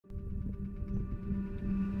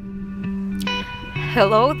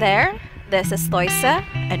Hello there, this is Loisa,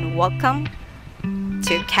 and welcome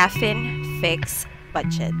to Caffeine Fix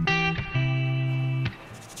Budget.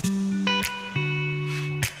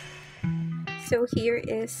 So here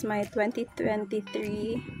is my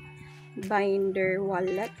 2023 binder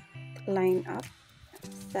wallet lineup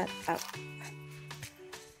setup.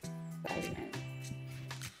 Ayan.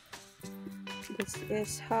 This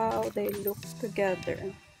is how they look together.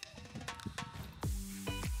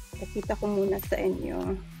 Pakita ko muna sa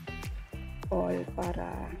inyo all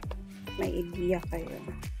para may idea kayo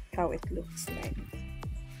how it looks like.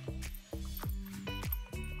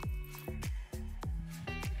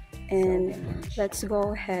 And let's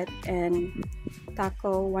go ahead and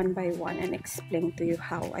tackle one by one and explain to you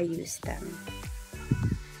how I use them.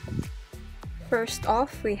 First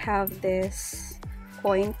off, we have this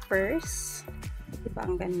coin purse. Diba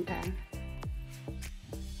ang ganda?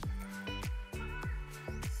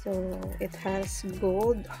 So, it has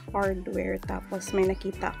gold hardware. Tapos may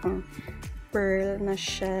nakita akong pearl na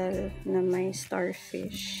shell na may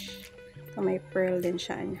starfish. So, may pearl din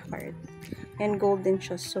siya and hard. And gold din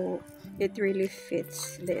siya. So, it really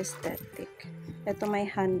fits the aesthetic. Ito may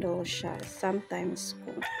handle siya. Sometimes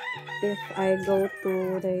if I go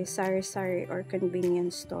to the sari-sari or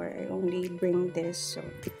convenience store, I only bring this. So,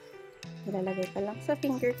 ilalagay ka lang sa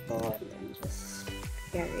finger ko and then just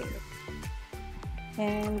carry it.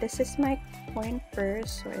 And this is my coin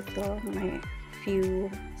purse. So, ito may few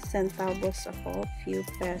centavos ako, few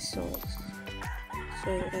pesos. So,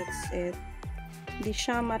 that's it. Hindi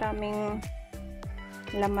siya maraming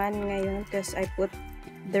laman ngayon because I put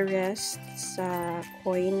the rest sa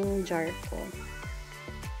coin jar ko.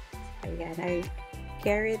 Ayan, I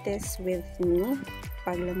carry this with me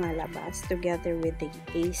pag lumalabas together with the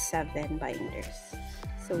A7 binders.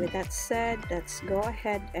 So with that said, let's go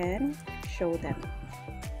ahead and show them.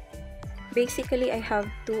 Basically, I have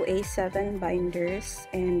two A7 binders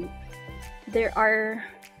and there are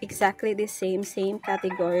exactly the same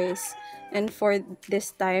categories, and for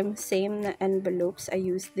this time same na envelopes. I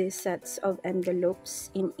use these sets of envelopes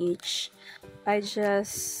in each. I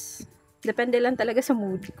just depende lang talaga sa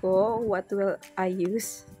mood ko what will I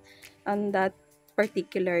use on that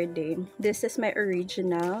particular day. This is my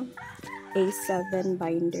original A7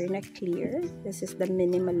 binder na clear. This is the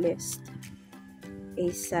minimalist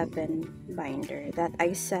A7 binder that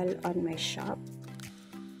I sell on my shop.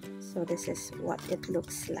 So this is what it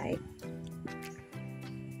looks like.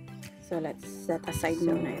 So let's set aside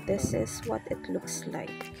muna. This is what it looks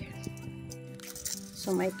like.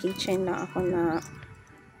 So may keychain na ako na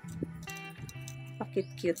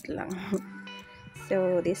pakit-cute lang.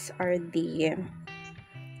 So these are the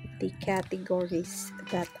categories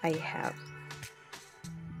that I have.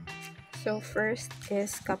 So first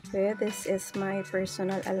is kape. This is my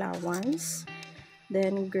personal allowance.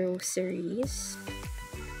 Then groceries.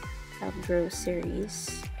 Have groceries,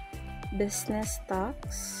 business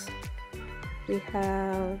stocks, we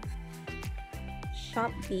have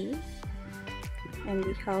Shopee, and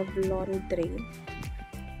we have laundry.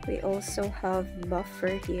 We also have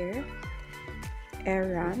buffer here,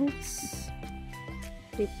 errands,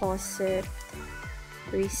 deposit,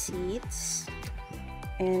 receipts,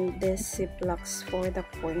 and this ziplocs for the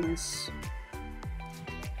coins.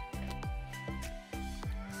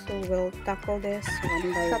 So we'll tackle this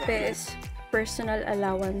one by one. Kape is personal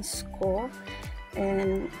allowance ko,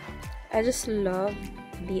 and I just love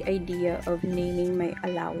the idea of naming my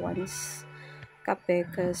allowance kape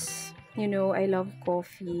because you know I love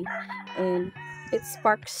coffee and it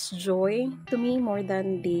sparks joy to me more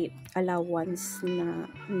than the allowance na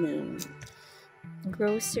name.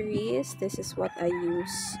 Groceries, this is what I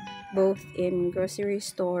use both in grocery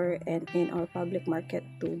store and in our public market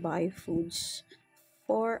to buy foods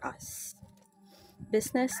for us.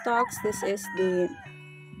 Business stocks, this is the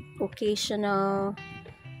occasional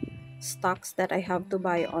stocks that I have to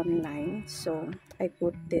buy online. So I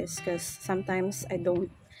put this because sometimes I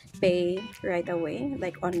don't pay right away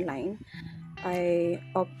like online. I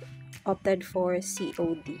opted for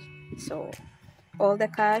COD. So all the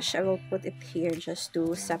cash I will put it here just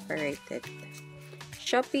to separate it.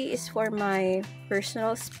 Shopee is for my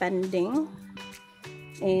personal spending,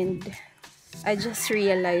 and I just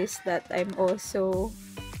realized that I'm also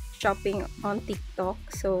shopping on TikTok,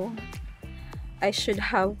 so I should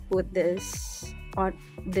have put this on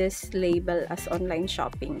this label as online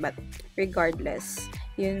shopping, but regardless,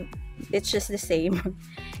 it's just the same.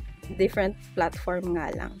 Different platform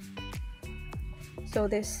nga lang. So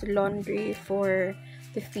this laundry for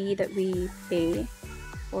the fee that we pay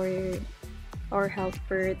for our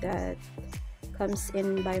helper that comes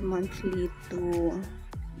in bi-monthly to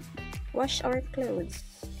wash our clothes,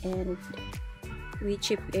 and we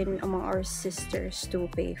chip in among our sisters to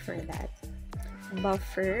pay for that.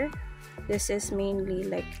 Buffer, this is mainly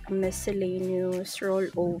like a miscellaneous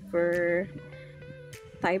rollover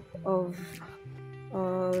type of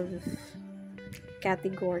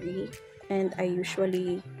category, and I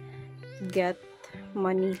usually get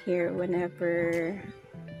money here whenever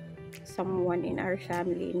someone in our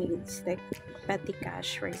family needs like petty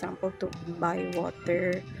cash, for example, to buy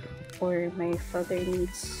water, or my father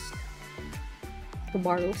needs to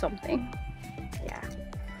borrow something. Yeah.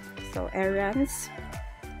 So errands,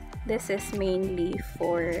 this is mainly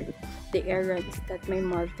for the errands that my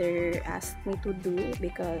mother asked me to do,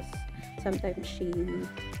 because sometimes she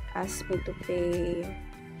asked me to pay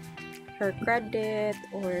her credit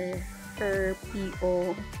or her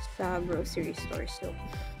PO sa grocery store. So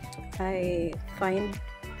I find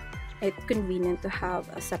it convenient to have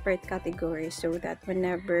a separate category, so that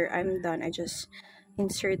whenever I'm done, I just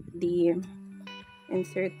insert the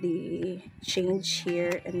change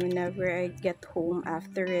here, and whenever I get home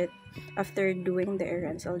after doing the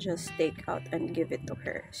errands, I'll just take out and give it to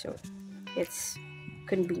her. So it's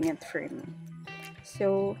convenient for me.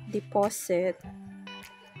 So deposit,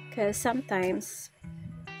 because sometimes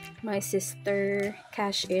my sister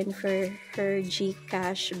cash in for her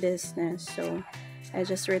GCash business, so I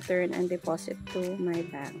just return and deposit to my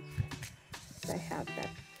bank. So I have that.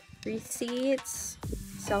 Receipts,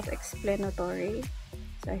 self-explanatory.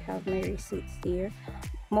 So I have my receipts here.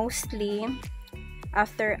 Mostly,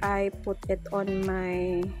 after I put it on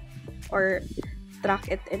my, or track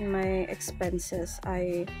it in my expenses,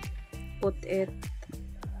 I put it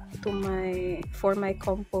to for my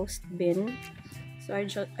compost bin. So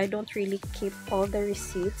I don't really keep all the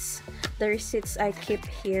receipts. The receipts I keep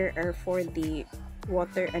here are for the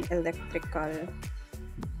water and electrical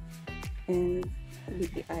and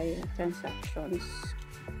BPI transactions.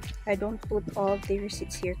 I don't put all the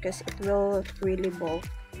receipts here because it will really bulk.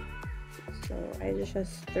 So I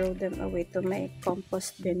just throw them away to my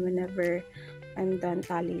compost bin whenever I'm done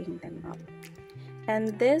tallying them up.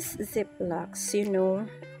 And this Ziplocs, you know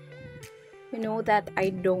that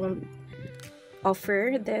I don't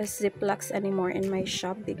offer the Ziplocs anymore in my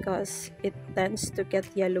shop because it tends to get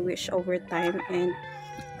yellowish over time and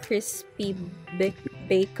crispy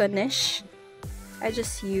baconish. I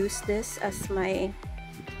just use this as my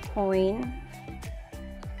coin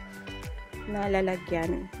na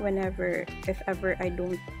lalagyan whenever, if ever I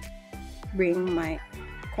don't bring my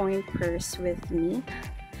coin purse with me.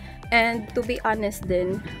 And to be honest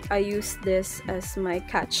din, I use this as my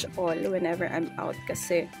catch-all whenever I'm out,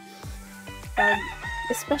 kasi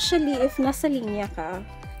especially if nasa linya ka,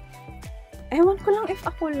 ewan ko lang if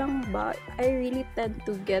ako lang ba, I really tend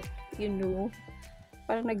to get,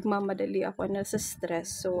 parang nagmamadali ako, nasa stress.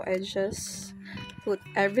 So I just put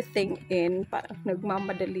everything in, parang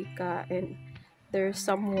nagmamadali ka and there's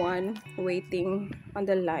someone waiting on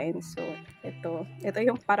the line. So ito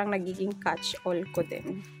yung parang nagiging catch-all ko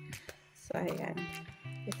din. So ayan,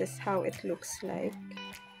 this is how it looks like.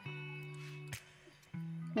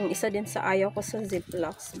 Yung isa din sa ayaw ko sa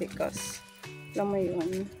Ziplocs, because alam mo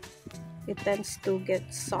yun, it tends to get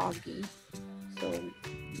soggy. So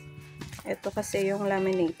ito kasi yung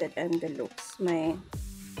laminated envelopes, may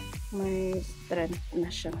strength na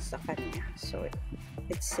siya sa kanya, so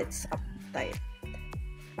it sits upright.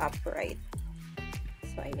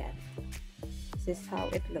 So ayan, this is how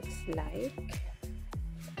it looks like.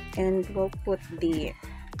 And we'll put the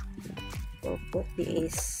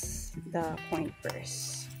coin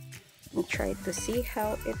purse and try to see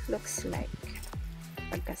how it looks like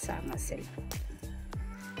pagkasama sila.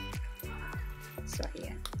 So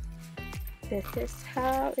ayan, this is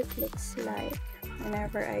how it looks like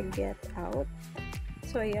whenever I get out.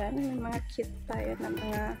 So ayan, may mga cute tayo na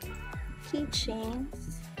mga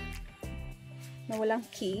keychains na walang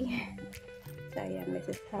key. So ayan,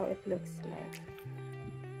 this is how it looks like.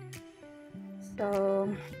 So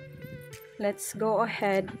let's go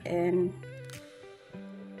ahead and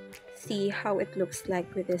see how it looks like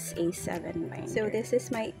with this A7 binder. So this is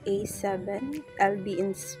my A7 LB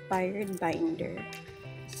inspired binder.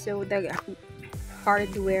 So the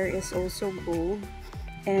hardware is also gold,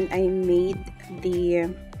 and I made the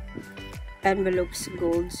envelopes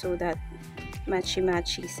gold so that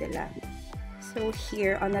matchy-matchy sila. So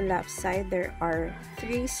here on the left side, there are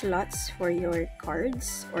 3 slots for your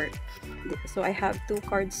cards, so I have 2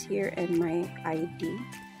 cards here and my ID.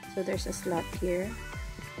 So there's a slot here,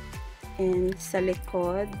 and sa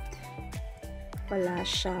likod wala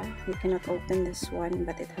siya. You cannot open this one,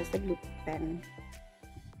 but it has the blue pen.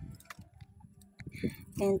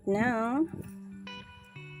 And now,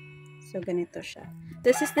 So ganito siya.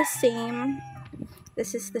 This is the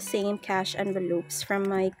same cash envelopes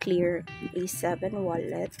from my clear A7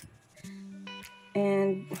 wallet.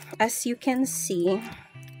 And as you can see,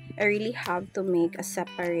 I really have to make a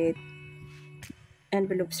separate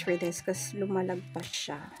envelopes for this because lumalagpas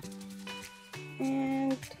siya.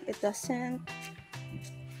 And it doesn't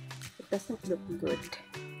look good,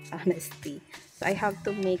 honestly. So I have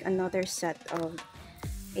to make another set of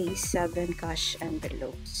A7 cash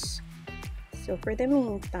envelopes. So for the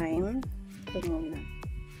meantime, ito muna.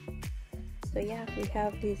 So yeah, we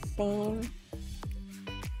have the same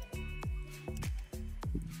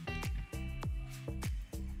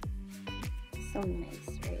so nice,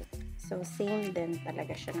 right? So same din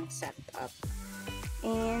talaga siya ng setup.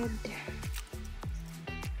 And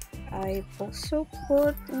I also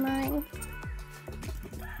put my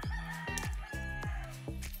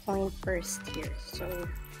point first here. So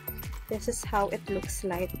this is how it looks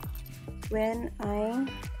like when I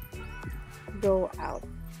go out.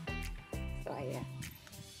 So yeah,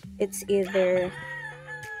 it's either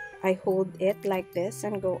I hold it like this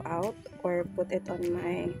and go out, or put it on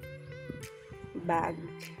my bag,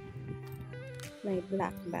 my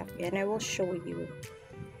black bag, and I will show you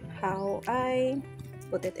how I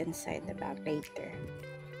put it inside the bag later.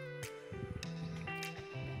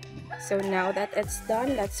 So now that it's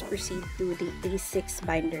done, let's proceed to the A6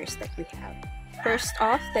 binders that we have. First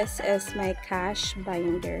off, this is my cash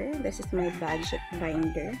binder. This is my budget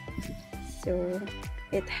binder. So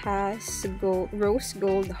it has rose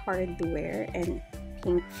gold hardware and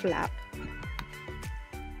pink flap.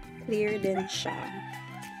 Clear din siya.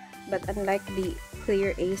 But unlike the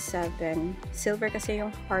clear A7, silver kasi yung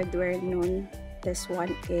hardware nun. This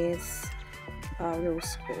one is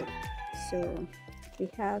rose gold. So we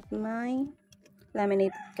have my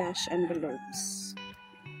laminated cash envelopes.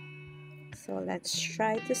 So let's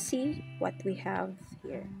try to see what we have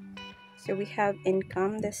here. So we have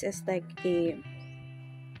income. This is like a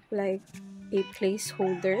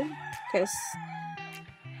placeholder, because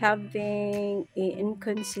having a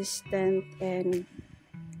inconsistent and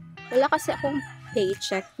wala kasi akong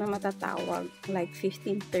paycheck na matatawag like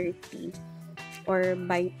 15-30 or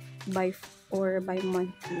by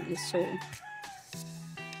monthly. So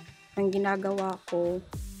ang ginagawa ko,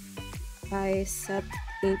 I set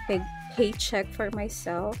a paycheck for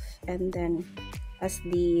myself, and then as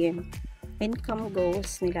the income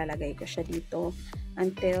goes, nilalagay ko siya dito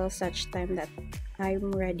until such time that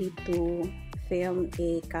I'm ready to film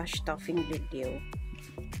a cash stuffing video.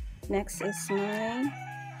 Next is my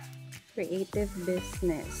creative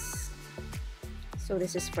business. So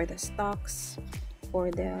this is for the stocks,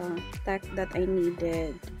 for the tech that I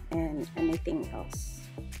needed, and anything else.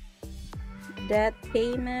 Debt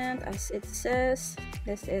payment, as it says,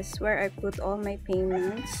 this is where I put all my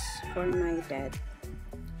payments for my debt.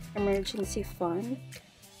 Emergency fund,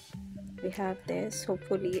 we have this.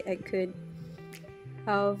 Hopefully I could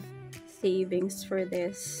have savings for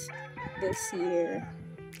this year.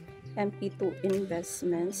 MP2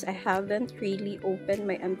 investments, I haven't really opened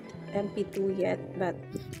my MP2 yet, but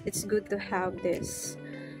it's good to have this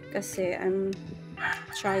kasi I'm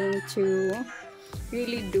trying to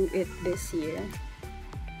really do it this year.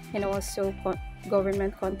 And also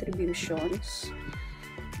government contributions,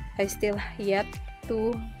 I still yet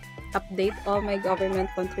to update all my government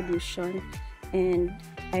contribution, and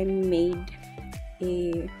I made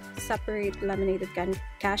a separate laminated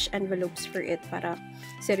cash envelopes for it para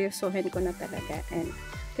seryosohin ko na talaga. And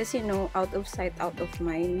kasi out of sight, out of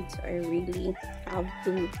mind, so I really have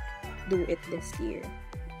to do it this year.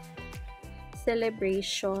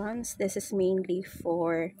 Celebrations, this is mainly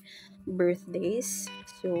for birthdays.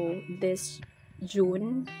 So this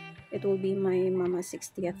June, it will be my mama's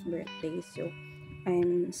 60th birthday, so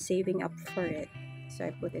I'm saving up for it, so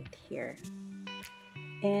I put it here.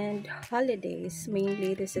 And holidays,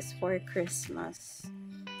 mainly this is for Christmas,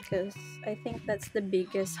 because I think that's the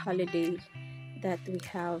biggest holiday that we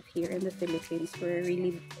have here in the Philippines. We're a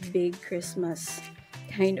really big Christmas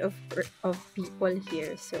kind of people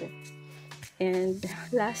here. So, and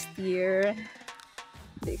last year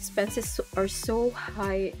the expenses are so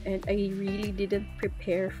high and I really didn't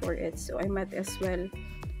prepare for it, so I might as well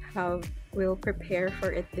will prepare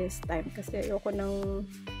for it this time kasi ayoko nang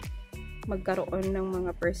magkaroon ng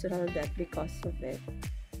mga personal debt because of it.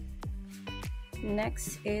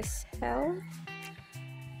 Next is health.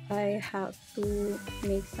 I have to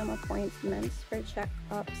make some appointments for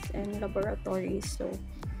checkups and laboratories, so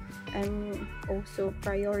I'm also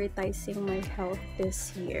prioritizing my health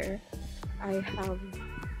this year. I have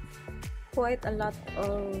quite a lot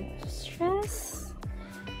of stress,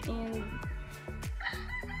 and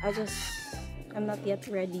I'm not yet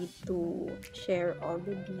ready to share all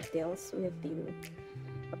the details with you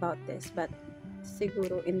about this, but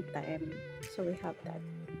siguro in time. So we have that.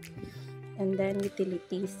 And then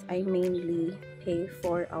utilities, I mainly pay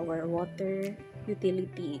for our water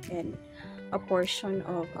utility and a portion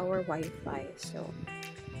of our Wi-Fi. So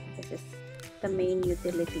this is the main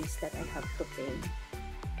utilities that I have to pay.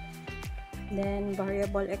 Then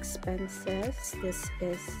variable expenses, this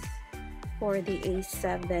is for the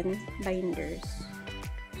A7 binders.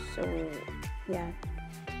 So yeah,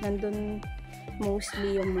 nandun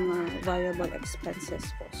mostly yung mga variable expenses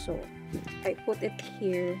ko. So I put it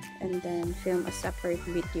here and then film a separate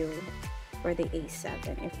video for the A7,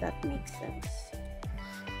 if that makes sense.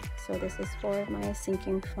 So this is for my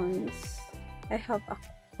sinking funds. I have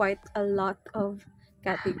quite a lot of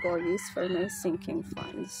categories for my sinking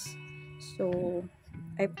funds. So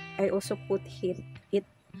I also put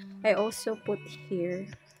I also put here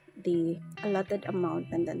the allotted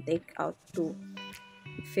amount and then take out to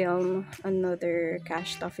film another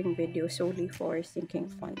cash stuffing video solely for sinking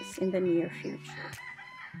funds in the near future.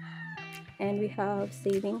 And we have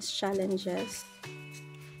savings challenges.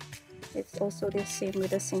 It's also the same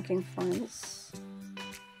with the sinking funds.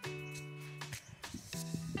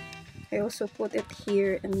 I also put it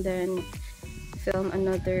here and then film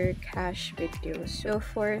another cash video. So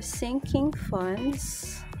for sinking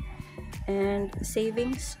funds and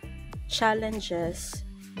savings challenges,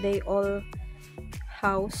 they all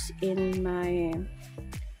house in my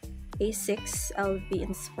A6 LV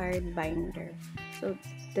inspired binder. So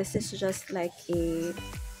this is just like a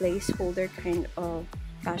placeholder kind of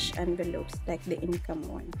cash envelopes, like the income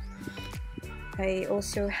one. I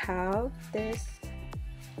also have this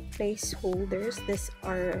placeholders. These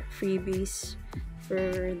are freebies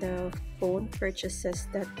for the phone purchases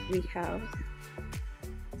that we have.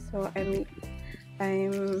 So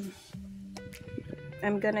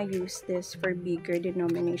I'm gonna use this for bigger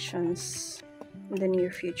denominations in the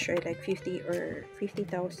near future, like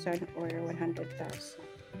 50,000 or 100,000.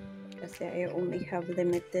 Kasi I only have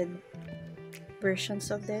limited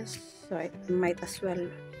versions of this, so I might as well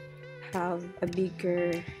have a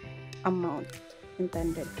bigger amount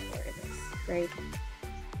intended for this, right?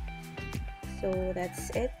 So that's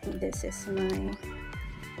it. This is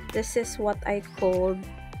what I called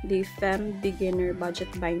the Femme Beginner Budget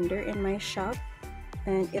Binder in my shop,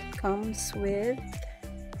 and it comes with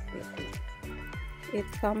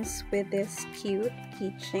this cute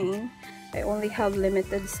keychain. I only have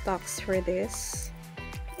limited stocks for this,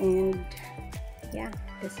 and yeah,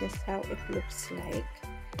 this is how it looks like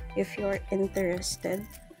if you're interested.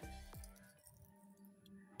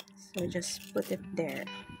 So just put it there.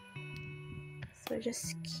 So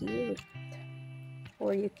just cute,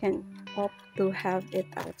 or you can opt to have it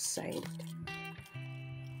outside.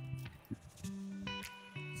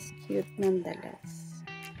 It's cute nonetheless.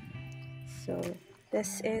 So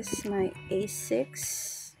this is my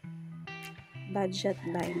A6 budget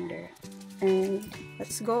binder, and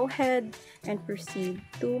let's go ahead and proceed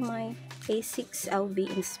to my A6 LV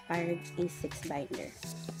inspired A6 binder.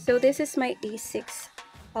 So this is my A6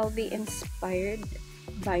 LV inspired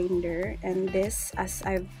binder, and this, as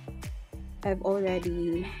I've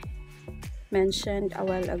already mentioned a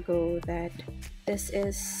while ago, that this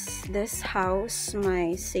house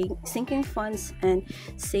my sinking funds and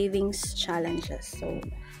savings challenges. So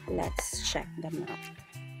let's check them out.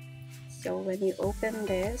 So when you open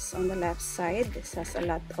this, on the left side, this has a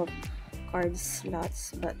lot of card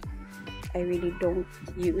slots, but I really don't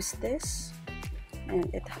use this. And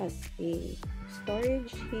it has a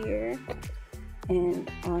storage here,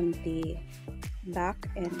 and on the back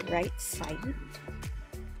and right side,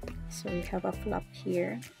 so we have a flap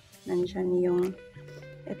here. Nandyan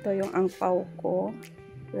ito yung angpaw ko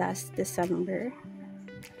last December.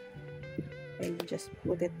 I just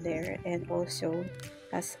put it there, and also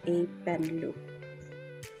has a pen loop.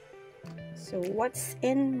 So what's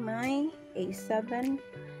in my A7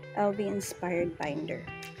 LV inspired binder?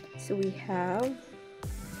 So we have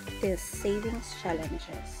this savings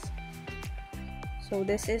challenges. So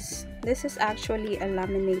this is actually a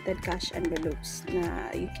laminated cash envelopes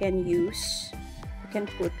na you can use. You can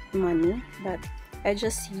put money, but I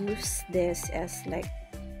just use this as like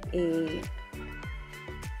a,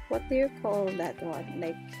 what do you call that one?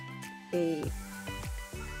 Like a,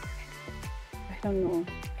 I don't know,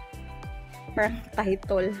 parang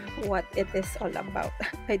title, what it is all about.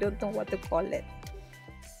 I don't know what to call it.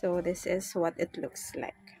 So this is what it looks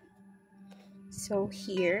like. So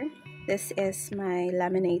here, this is my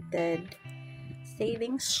laminated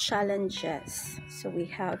savings challenges. So we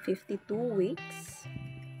have 52 weeks,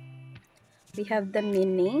 We have the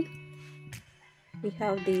mini. We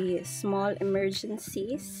have the small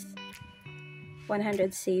emergencies,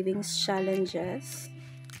 100 savings challenges,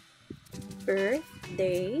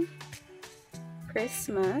 birthday,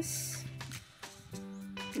 Christmas,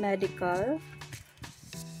 medical,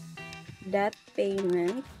 debt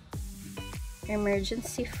payment,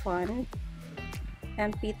 emergency fund,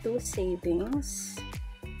 MP2 savings,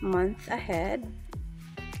 month ahead,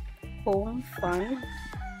 home fund,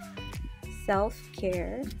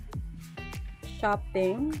 self-care,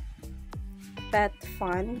 shopping, pet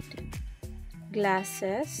fund,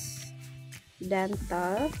 glasses,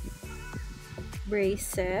 dental,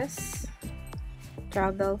 braces,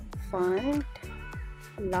 travel fund,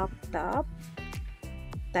 laptop,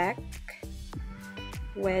 tech,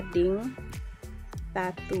 wedding,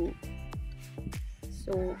 tattoo.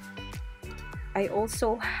 So I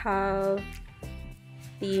also have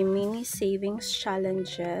the mini savings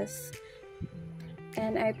challenges,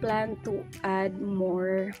 and I plan to add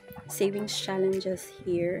more savings challenges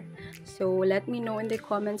here. So let me know in the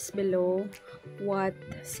comments below what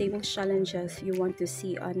savings challenges you want to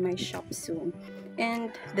see on my shop soon.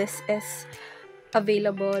 And this is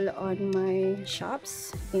available on my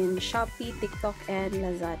shops in Shopee, TikTok, and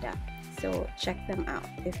Lazada. So check them out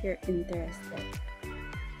if you're interested.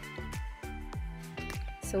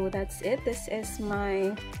 So that's it. This is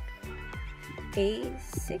my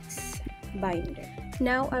A6 binder.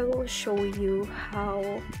 Now I will show you how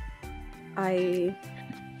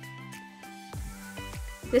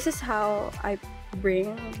this is how I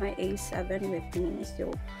bring my A7 with me. So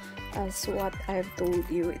as what I've told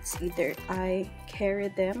you, it's either I carry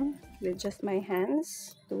them with just my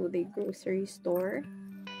hands to the grocery store,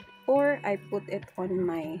 or I put it on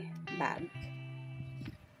my bag.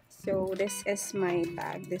 So this is my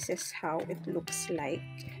bag. This is how it looks like.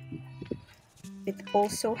 It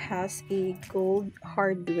also has a gold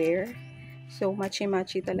hardware. So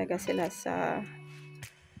matchy-matchy talaga sila sa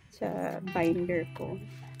binder ko.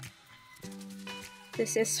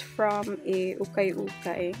 This is from a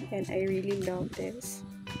ukay-ukay, and I really love this.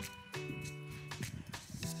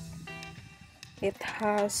 It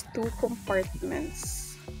has 2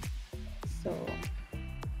 compartments. So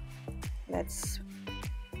let's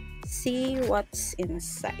see what's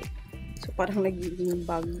inside. So parang nagiging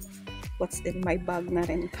bag. What's in my bag na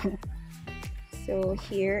rin to. So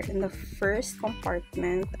here in the first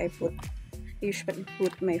compartment, I usually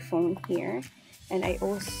put my phone here, and I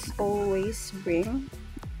also always bring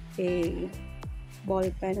a ball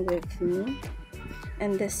pen with me,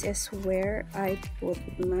 and this is where I put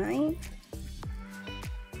my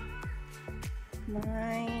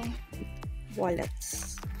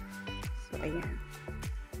wallets. So ayan.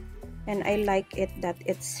 And I like it that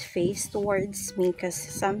it's faced towards me, because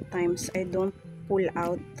sometimes I don't pull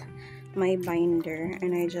out my binder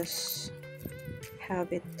and I just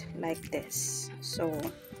have it like this. So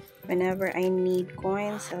whenever I need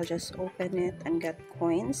coins, I'll just open it and get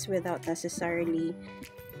coins without necessarily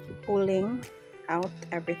pulling out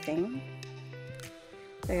everything.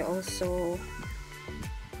 I also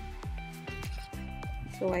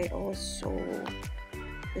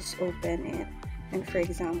just open it, and for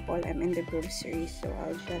example, I'm in the grocery, so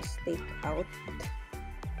I'll just take out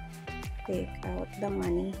the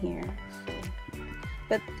money here. So,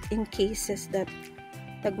 but in cases that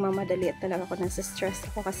nagmamadali talaga ako, nasa-stress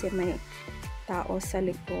ako kasi may tao sa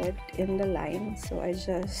likod in the line, so I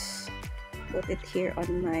just put it here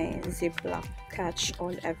on my ziplock, catch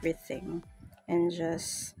all everything, and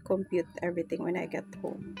just compute everything when I get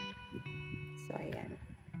home. So ayan.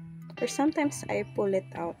 Or sometimes I pull it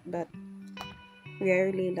out, but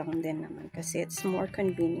rarely lang din naman kasi it's more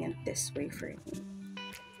convenient this way for me.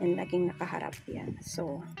 And laging nakaharap yan.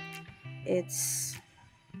 So, it's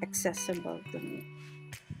accessible to me.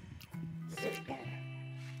 So, yan.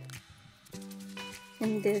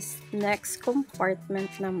 In this next compartment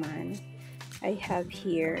naman, I have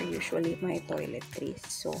here usually my toiletries.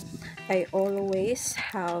 So, I always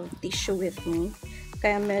have tissue with me.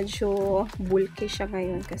 Kaya medyo bulky siya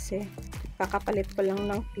ngayon kasi kakapalit ko lang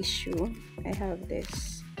ng tissue. I have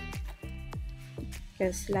this.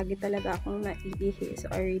 Because lagi talaga akong naiihi. So,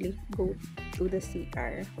 I really go to the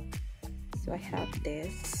CR. So, I have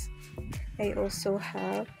this. I also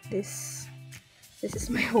have this. This is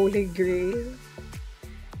my holy grail.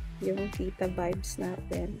 Yung Tita Vibes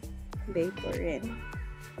natin. Vaporin.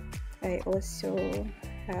 I also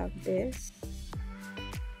have this.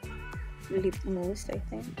 Lip mousse, I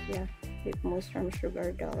think. Yeah. Lip mousse from Sugar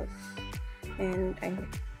Dolls. And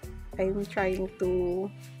I'm trying to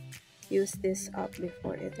use this up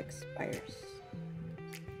before it expires.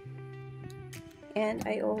 And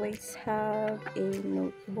I always have a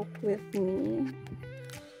notebook with me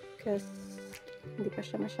because hindi pa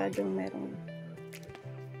siya masyadong meron.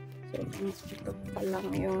 So, ito pa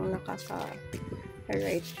lang yung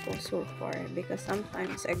nakaka-write ko so far because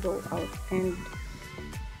sometimes I go out and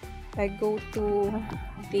I go to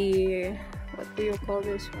the, what do you call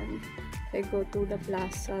this one? I go to the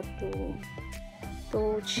plaza to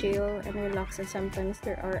chill and relax, and sometimes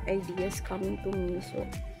there are ideas coming to me, so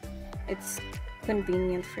it's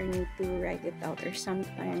convenient for me to write it out. Or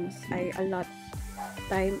sometimes I allot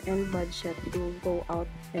time and budget to go out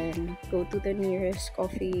and go to the nearest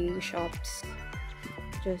coffee shops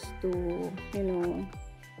just to, you know,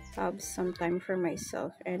 have some time for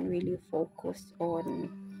myself and really focus on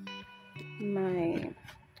my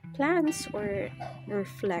plans or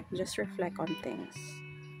just reflect on things.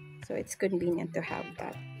 So it's convenient to have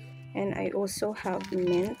that. And I also have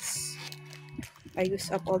mints. I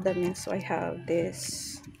use up all the mints, so I have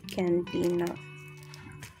this candy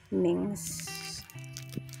mints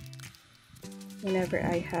whenever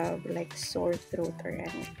I have like sore throat or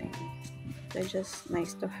anything. So it's just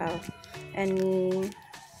nice to have any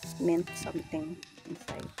mint something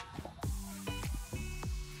inside.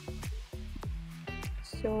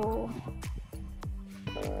 So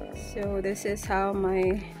this is how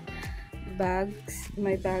my bag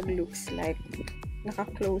looks like.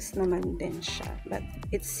 Naka-close naman din siya, but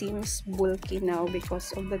it seems bulky now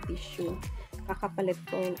because of the tissue. Kakapalit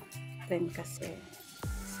ko rin kasi.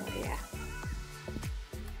 So yeah.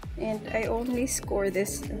 And I only score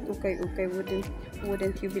this ukay-ukay.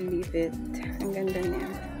 Wouldn't you believe it? Ang ganda niya.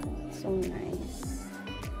 So nice.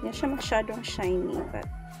 Hindi siya masyadong shiny, but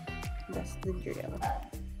that's the drill.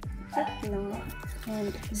 No.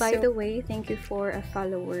 And by the way, thank you for a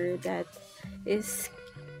follower that is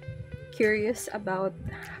curious about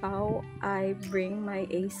how I bring my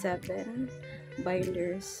A7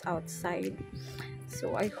 binders outside.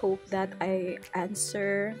 So I hope that I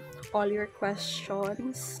answer all your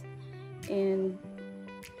questions and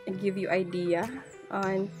give you idea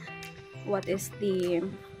on what is the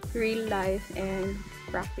real life and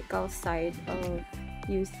practical side of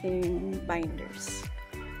using binders.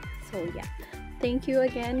 So yeah, thank you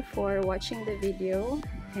again for watching the video,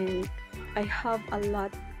 and I have a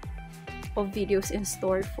lot of videos in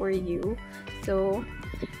store for you, so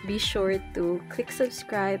be sure to click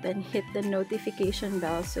subscribe and hit the notification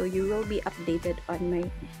bell so you will be updated on my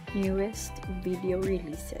newest video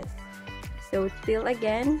releases. So till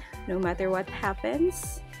again, no matter what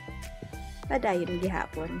happens, padayon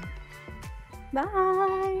gihapon.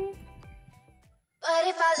 Bye! But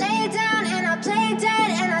if I